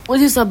What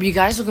is up, you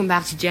guys? Welcome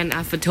back to Gen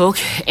Alpha Talk,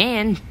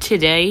 and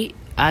today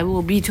I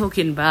will be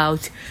talking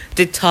about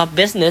the top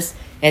business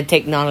and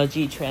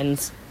technology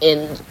trends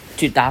in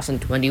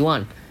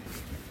 2021.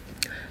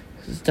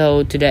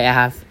 So today I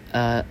have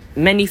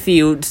many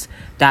fields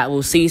that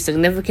will see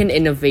significant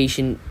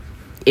innovation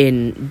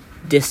in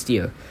this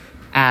year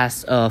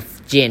as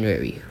of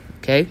January.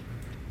 Okay,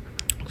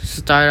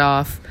 start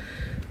off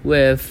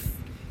with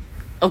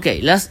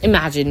let's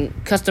imagine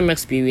customer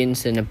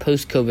experience in a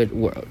post-COVID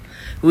world.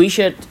 We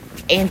should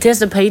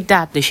anticipate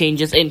that the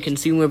changes in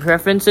consumer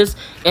preferences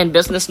and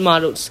business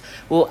models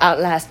will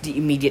outlast the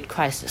immediate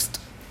crisis.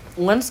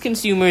 Once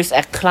consumers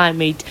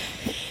acclimate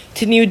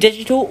to new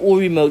digital or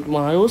remote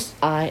models,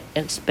 I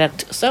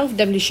expect some of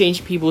them to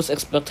change people's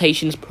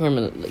expectations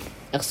permanently,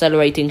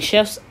 accelerating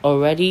shifts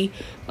already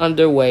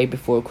underway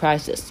before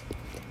crisis.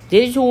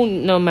 Digital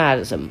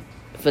nomadism,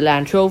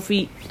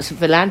 philanthropy,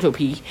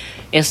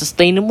 and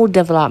sustainable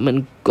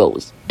development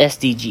goals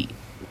 (SDG)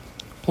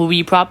 will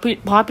be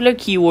popular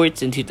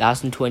keywords in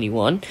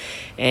 2021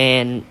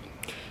 and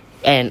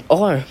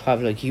are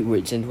popular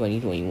keywords in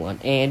 2021,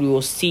 and we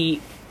will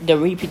see the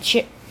rapid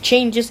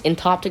changes in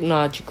top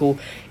technological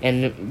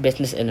and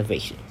business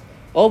innovation,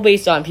 all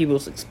based on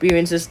people's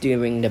experiences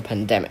during the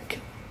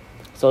pandemic.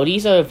 So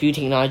these are a few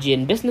technology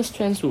and business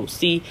trends we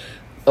see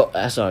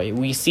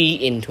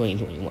in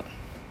 2021.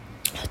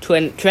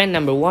 Trend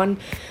number 1,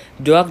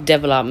 drug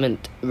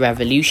development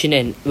revolution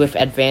and with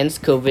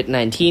advanced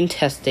COVID-19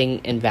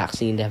 testing and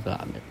vaccine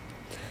development.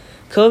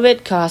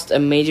 COVID caused a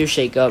major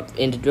shakeup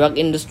in the drug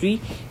industry,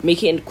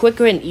 making it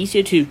quicker and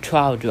easier to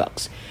trial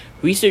drugs.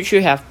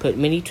 Researchers have put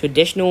many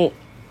traditional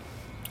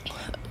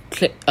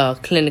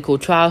clinical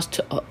trials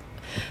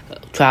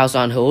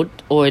on hold,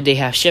 or they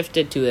have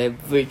shifted to a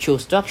virtual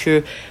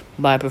structure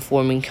by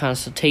performing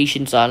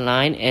consultations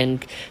online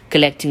and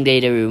collecting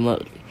data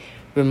remotely.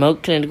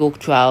 Remote clinical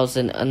trials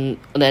and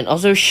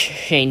other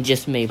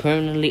changes may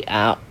permanently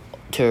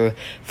alter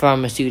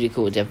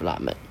pharmaceutical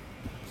development.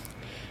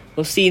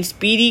 We've seen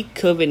speedy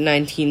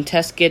COVID-19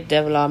 test kit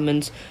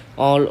developments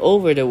all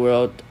over the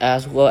world,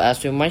 as well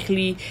as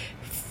remarkably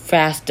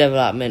fast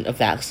development of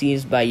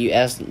vaccines by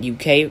US and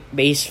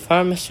UK-based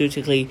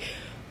pharmaceutical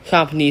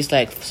companies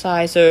like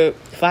Pfizer,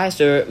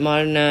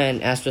 Moderna, and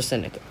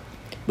AstraZeneca.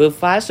 Both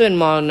Pfizer and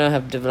Moderna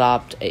have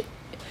developed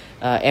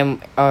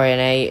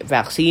mRNA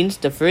vaccines,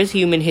 the first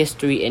human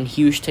history and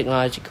huge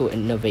technological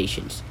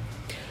innovations.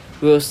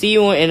 We will see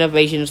more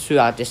innovations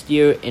throughout this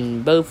year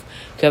in both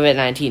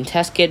COVID-19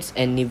 test kits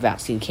and new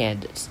vaccine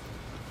candidates.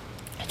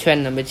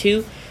 Trend number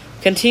 2,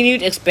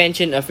 continued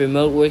expansion of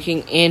remote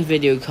working and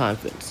video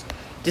conference.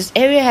 This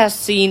area has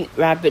seen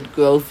rapid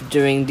growth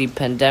during the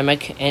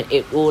pandemic, and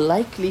it will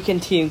likely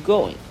continue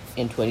growing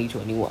in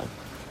 2021.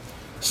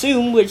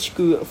 Zoom, which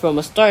grew from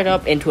a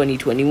startup in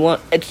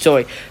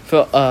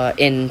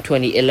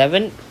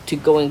 2011 to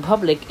going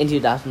public in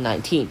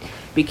 2019,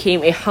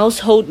 became a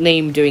household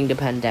name during the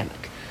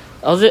pandemic.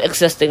 Other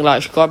existing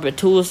large corporate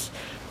tools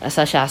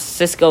such as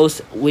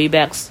Cisco's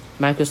Webex,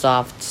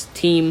 Microsoft's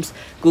Teams,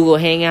 Google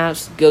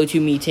Hangouts,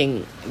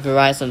 GoToMeeting,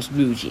 Verizon's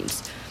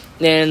BlueJeans,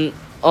 and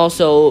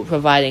also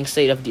providing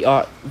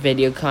state-of-the-art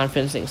video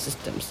conferencing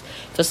systems,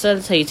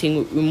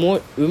 facilitating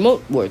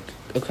remote work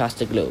across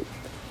the globe.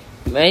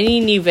 Many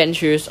new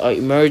ventures are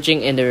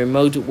emerging in the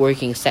remote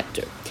working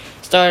sector.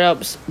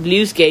 Startups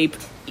Bluescape,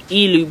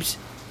 eLoops,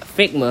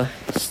 Figma,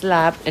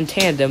 Slab, and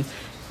Tandem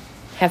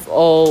have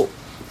all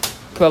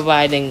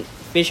providing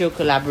visual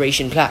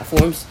collaboration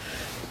platforms,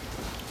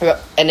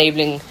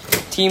 enabling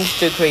teams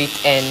to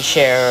create and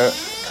share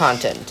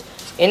content.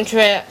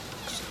 Interact,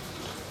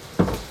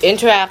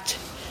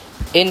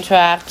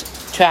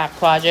 track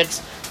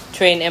projects,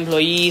 train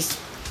employees,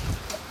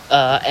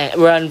 and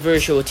run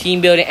virtual team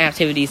building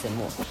activities and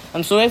more.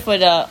 I'm sorry for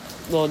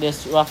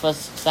this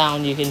roughest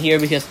sound you can hear,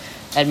 because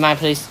at my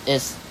place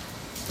it's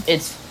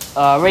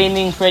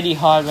raining pretty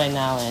hard right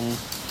now, and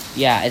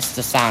yeah, it's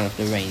the sound of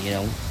the rain,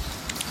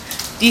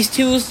 These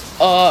tools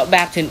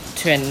back to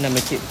trend number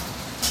 2.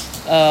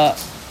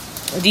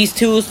 These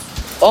tools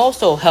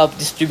also help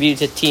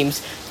distributed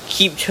teams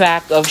keep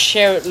track of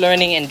shared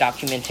learning and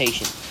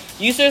documentation.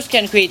 Users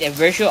can create a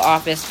virtual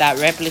office that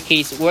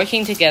replicates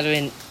working together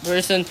in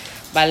person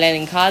by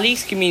letting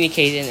colleagues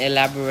communicate and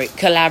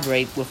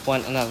collaborate with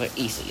one another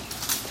easily.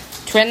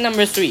 Trend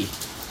number 3,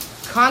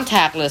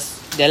 contactless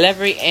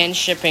delivery and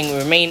shipping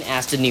remain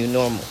as the new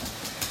normal.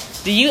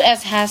 The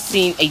US has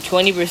seen a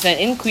 20%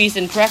 increase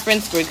in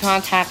preference for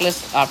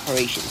contactless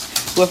operations,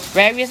 with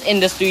various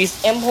industries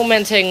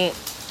implementing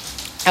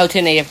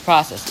alternative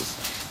processes.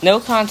 No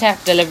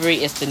contact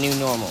delivery is the new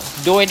normal.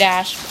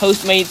 DoorDash,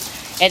 Postmates,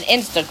 and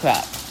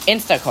Instacart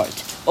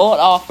all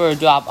offer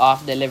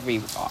drop-off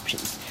delivery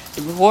options,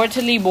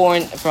 reportedly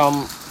born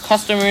from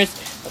customers'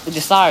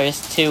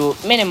 desires to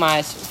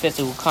minimize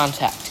physical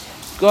contact.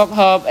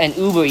 Grubhub and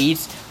Uber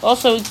Eats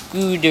also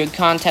grew their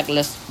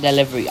contactless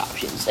delivery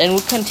options and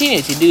will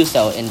continue to do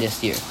so in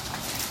this year.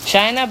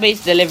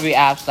 China-based delivery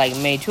apps like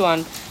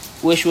Meituan,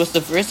 which was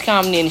the first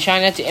company in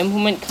China to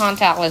implement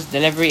contactless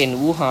delivery in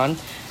Wuhan,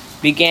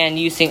 began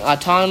using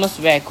autonomous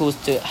vehicles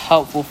to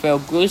help fulfill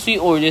grocery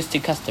orders to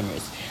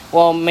customers.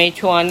 While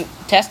Meituan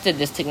tested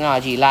this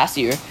technology last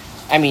year,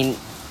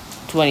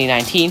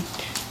 2019,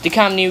 the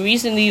company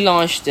recently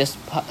launched this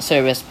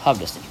service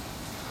publicly.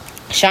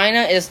 China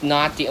is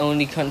not the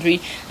only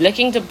country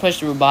looking to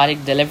push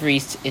robotic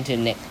deliveries into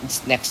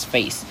its next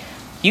phase.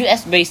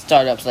 US-based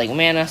startups like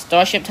Mana,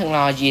 Starship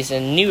Technologies,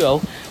 and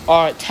Nuro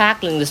are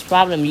tackling this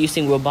problem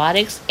using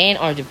robotics and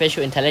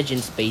artificial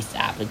intelligence-based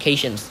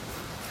applications.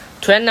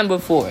 Trend number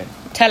 4.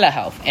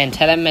 Telehealth and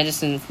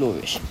telemedicine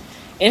flourish.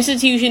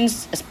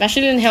 Institutions,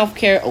 especially in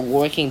healthcare, are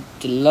working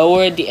to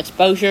lower the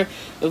exposure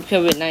of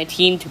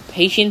COVID-19 to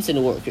patients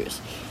and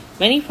workers.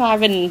 Many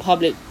private and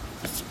public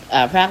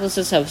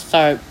practices have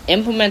started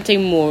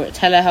implementing more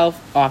telehealth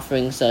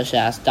offerings such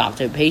as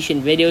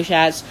doctor-patient video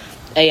chats,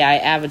 AI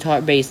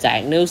avatar-based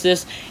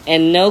diagnosis,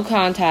 and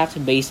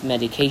no-contact-based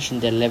medication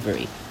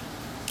delivery.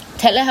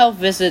 Telehealth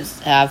visits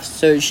have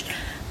surged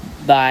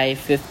by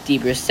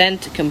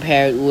 50%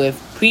 compared with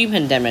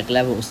pre-pandemic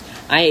levels.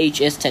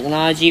 IHS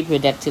Technology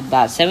predicted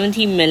that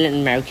 17 million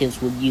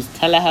Americans would use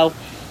telehealth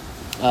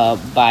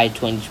by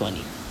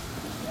 2020.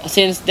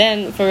 Since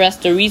then,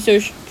 Forrester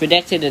Research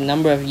predicted the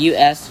number of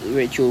U.S.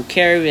 virtual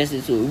care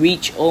visits will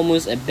reach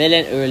almost 1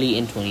 billion early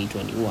in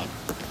 2021.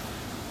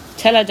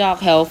 Teladoc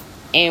Health,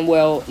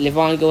 Amwell,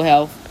 Livongo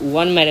Health,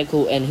 One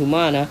Medical, and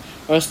Humana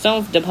are some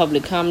of the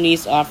public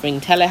companies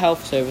offering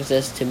telehealth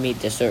services to meet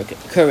their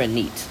current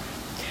needs.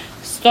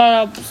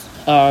 Startups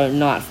are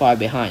not far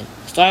behind.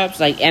 Startups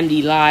like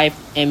MD Live,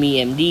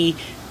 MEMD,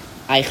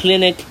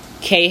 iClinic,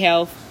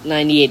 K-Health,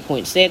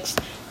 98.6,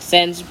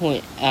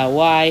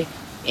 Sense.y,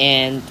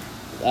 and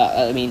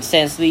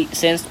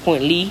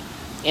Sense.ly,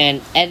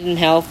 and Eden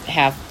Health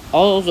have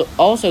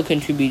also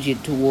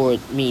contributed toward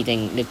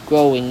meeting the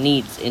growing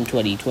needs in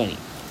 2020,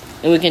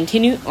 and will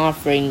continue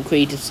offering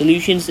creative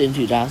solutions in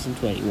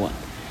 2021.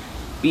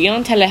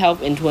 Beyond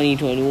telehealth in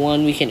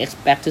 2021, we can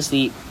expect to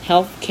see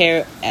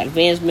healthcare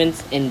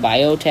advancements in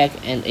biotech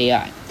and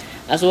AI,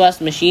 as well as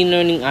machine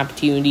learning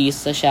opportunities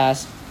such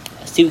as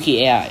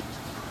Suki AI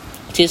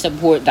to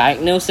support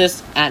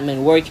diagnosis,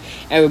 admin work,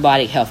 and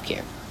robotic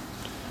healthcare.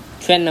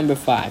 Trend number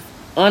 5.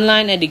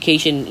 Online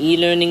education and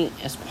e-learning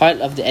as part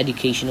of the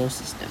educational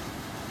system.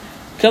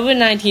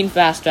 COVID-19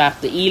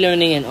 fast-tracked the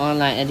e-learning and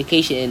online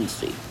education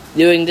industry.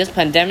 During this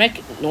pandemic,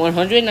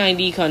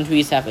 190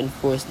 countries have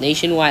enforced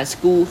nationwide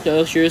school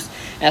closures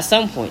at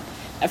some point,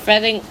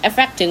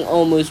 affecting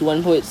almost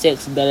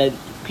 1.6 billion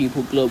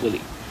people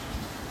globally.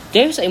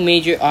 There's a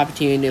major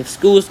opportunity of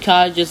schools,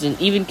 colleges, and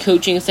even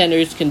coaching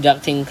centers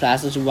conducting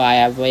classes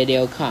via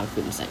video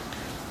conferencing.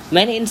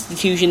 Many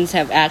institutions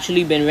have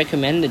actually been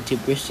recommended to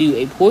pursue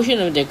a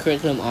portion of their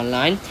curriculum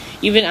online,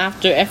 even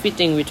after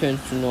everything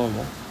returns to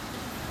normal.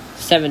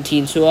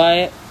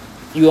 17SUI,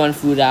 Yuan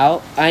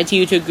Fudao, IT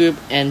Tutor Group,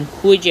 and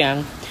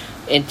Huijiang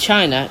in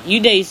China,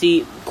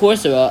 Udacity,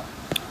 Coursera,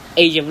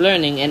 Age of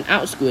Learning, and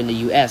OutSchool in the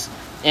US,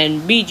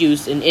 and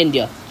Byju's in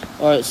India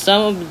are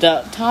some of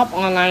the top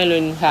online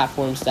learning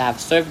platforms that have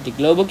served the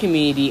global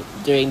community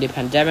during the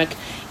pandemic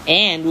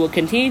and will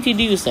continue to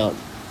do so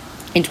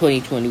in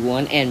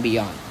 2021 and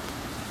beyond.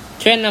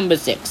 Trend number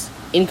 6.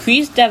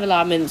 Increased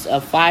developments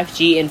of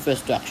 5G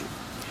infrastructure,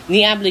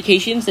 new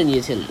applications, and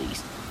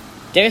utilities.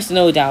 There is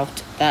no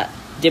doubt that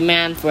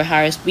demand for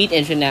higher speed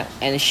internet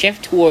and a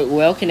shift toward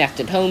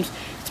well-connected homes,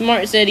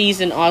 smart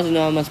cities, and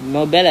autonomous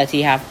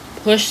mobility have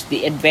pushed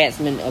the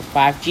advancement of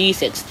 5G,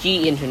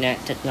 6G internet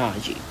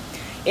technology.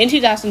 In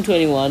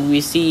 2021, we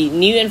see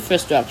new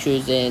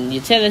infrastructures and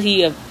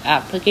utility of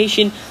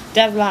application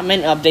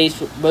development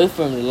updates both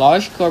from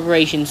large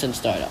corporations and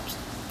startups.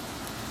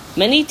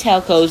 Many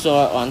telcos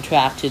are on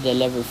track to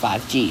deliver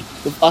 5G,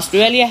 with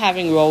Australia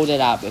having rolled it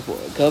out before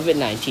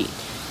COVID-19.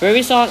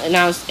 Verizon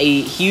announced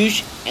a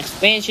huge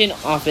expansion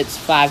of its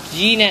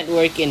 5G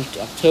network in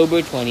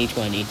October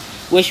 2020,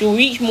 which will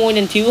reach more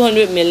than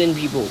 200 million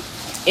people.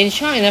 In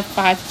China,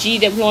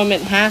 5G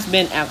deployment has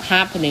been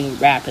happening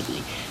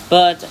rapidly,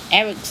 but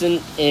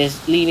Ericsson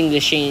is leading the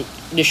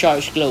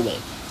charge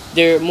globally.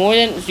 There are more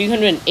than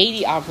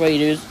 380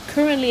 operators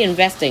currently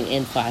investing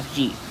in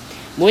 5G.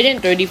 More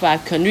than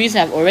 35 countries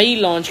have already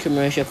launched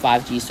commercial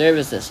 5G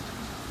services.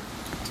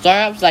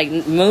 Startups like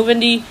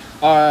Movendi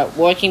are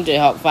working to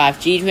help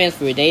 5G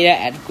transfer data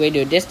at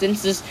greater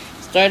distances.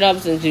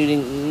 Startups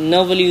including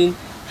Novolume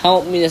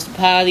help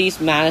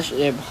municipalities manage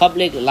their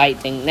public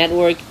lighting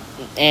network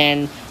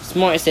and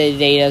smart city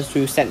data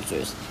through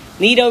sensors.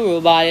 Nido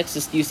Robotics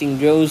is using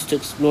drones to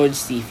explore the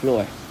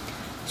seafloor.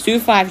 Through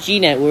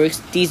 5G networks,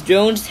 these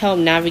drones help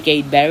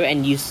navigate better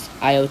and use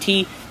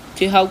IoT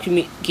to help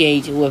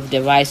communicate with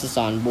devices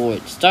on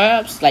board.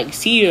 Startups like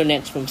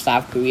Cerealnex from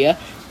South Korea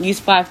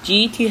use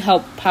 5G to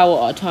help power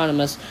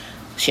autonomous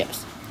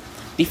ships.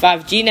 The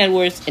 5G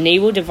networks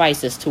enable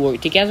devices to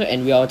work together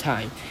in real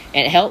time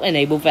and help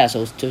enable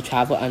vessels to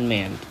travel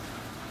unmanned.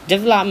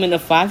 Development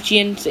of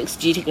 5G and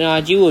 6G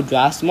technology will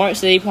drive smart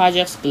city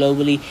projects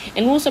globally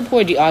and will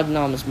support the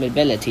autonomous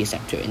mobility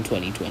sector in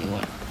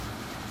 2021.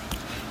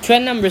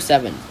 Trend number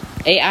 7.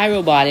 AI,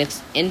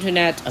 robotics,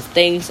 Internet of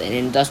Things, and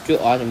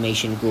industrial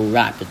automation grow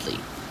rapidly.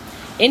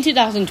 In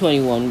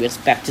 2021, we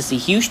expect to see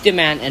huge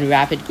demand and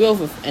rapid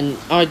growth in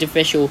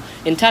artificial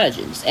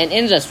intelligence and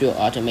industrial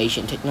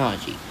automation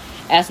technology.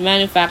 As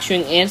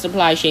manufacturing and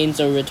supply chains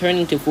are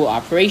returning to full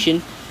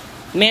operation,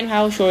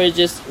 manpower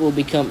shortages will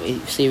become a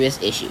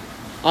serious issue.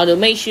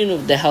 Automation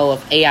with the help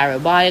of AI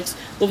robotics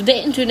with the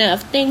Internet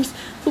of Things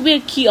will be a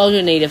key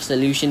alternative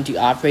solution to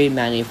operate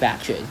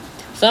manufacturing.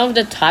 Some of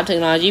the top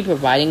technology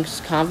providing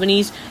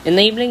companies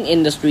enabling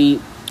industry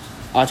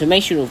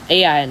automation with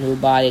AI and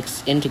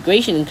robotics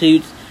integration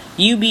includes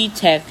UB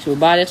Tech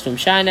Robotics from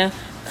China,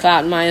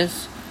 Cloud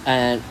Minds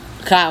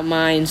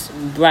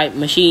Bright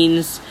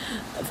Machines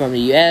from the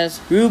US,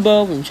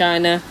 Rubo from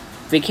China,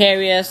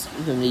 Vicarious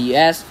from the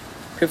US,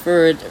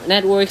 Preferred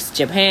Networks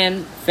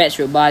Japan, Fetch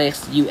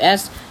Robotics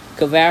US,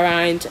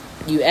 Covariant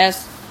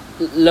US,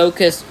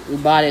 Locus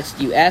Robotics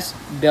US,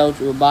 Belt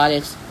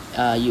Robotics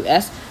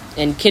US,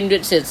 and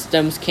Kindred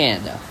Systems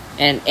Canada,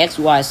 and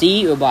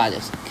XYZ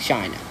Robotics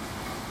China.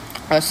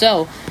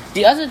 So,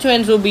 the other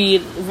trends will be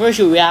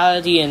virtual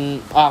reality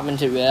and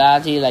augmented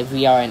reality like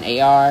VR and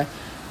AR,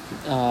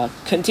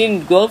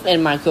 continued growth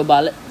in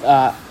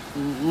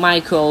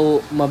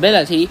micro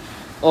mobility.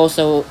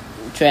 Also,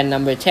 trend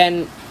number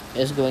 10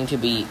 is going to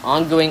be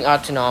ongoing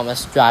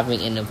autonomous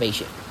driving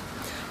innovation.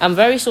 I'm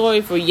very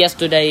sorry for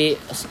yesterday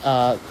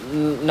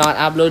not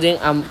uploading.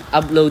 I'm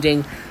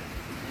uploading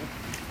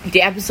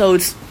the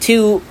episodes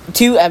two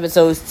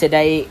episodes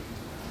today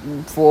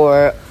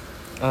for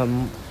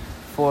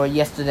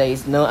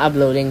yesterday's no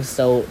uploading.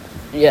 So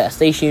yeah,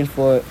 stay tuned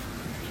for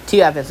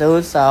 2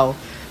 episodes. I'll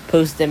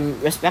post them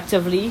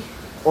respectively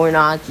or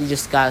not. You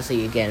just gotta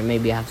see again.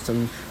 Maybe I have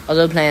some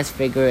other plans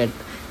figure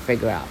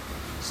out.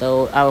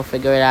 So I will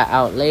figure it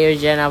out later.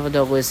 Jen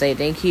Alvador will say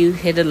thank you,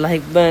 hit the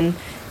like button,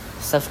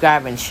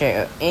 subscribe and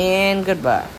share, and goodbye.